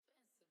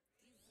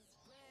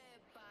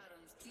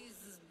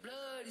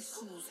bloody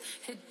shoes.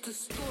 Hit the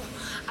store,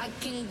 I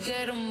can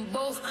get them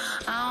both.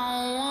 I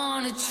don't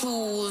wanna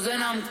choose,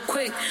 and I'm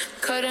quick.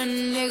 Cut a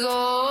nigga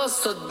off,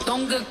 so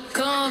don't get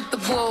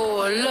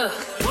comfortable. Look,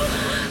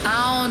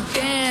 I don't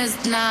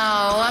dance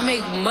now, I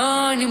make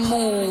money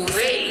move.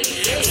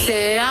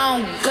 Say I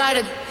don't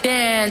gotta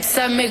dance,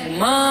 I make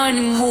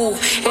money move.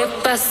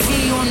 If I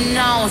see you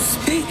now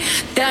speak,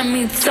 that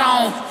means I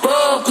don't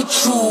fuck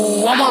with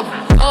you. I'm a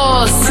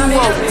boss, you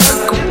a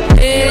worker,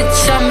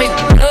 bitch. I make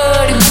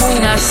bloody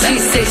move. Now she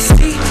say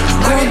she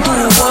gon' do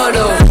what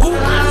a who?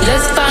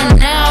 Let's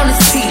find out and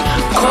see.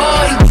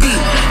 Cardi B,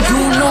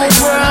 you know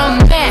where I'm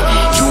at,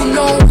 you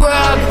know where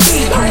I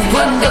be. You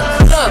run the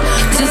club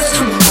just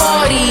to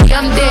party.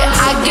 I'm there,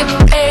 I get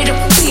paid a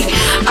fee.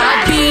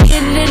 I be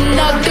in and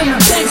out them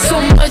banks so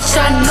much,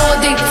 I know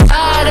they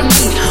tired of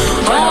me.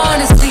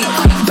 Honestly,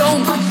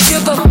 don't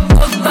give a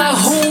fuck about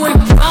who in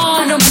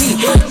front of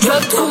me.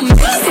 Drop 2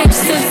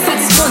 mixtapes in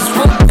 6 months,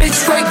 what bitch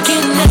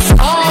working as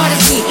hard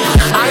as me.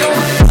 I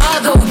don't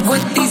bother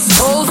with these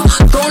hoes,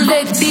 don't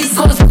let these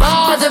hoes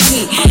bother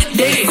me.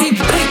 They see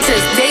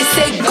pictures, they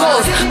say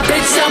goals,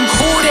 bitch I'm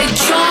who they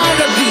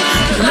tryna be.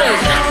 Look,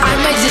 I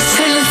might just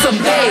chill in some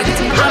babe,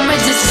 I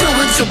might just chill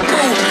with your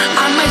boo,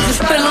 I might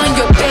just spill on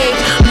your babe.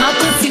 My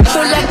pussy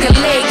feel like a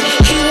lake,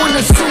 he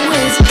wanna swim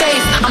with his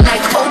face. I'm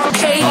like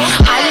okay,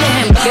 I let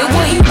him get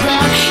what he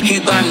want. He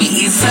buy me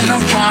East and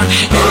Laurent,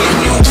 and when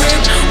you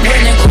whip,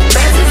 when it go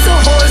fast as a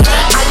horse,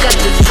 I got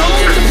the trunk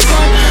in the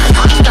front.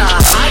 I'm the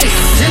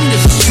hottest in the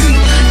street,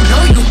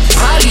 know you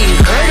probably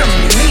heard of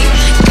me.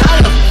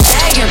 Got a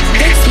bag and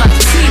fix my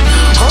teeth,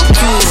 hope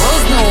you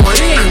hoes know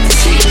it ain't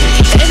cheap.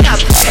 And I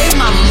pay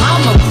my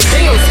mama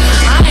bills,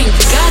 I ain't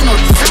got no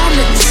time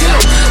to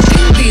chill.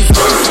 Think these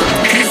hoes,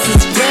 this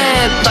is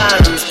red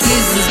bottoms,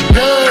 these is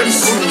bloody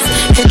shoes.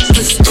 Hit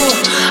the store,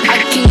 I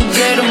can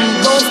get them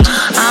both,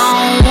 I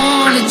don't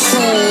wanna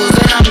choose.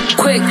 And I'm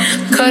quick,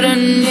 cut a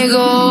nigga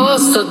off,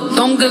 so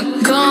don't get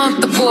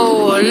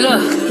comfortable.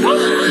 Look,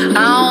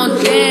 I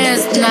don't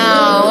dance now,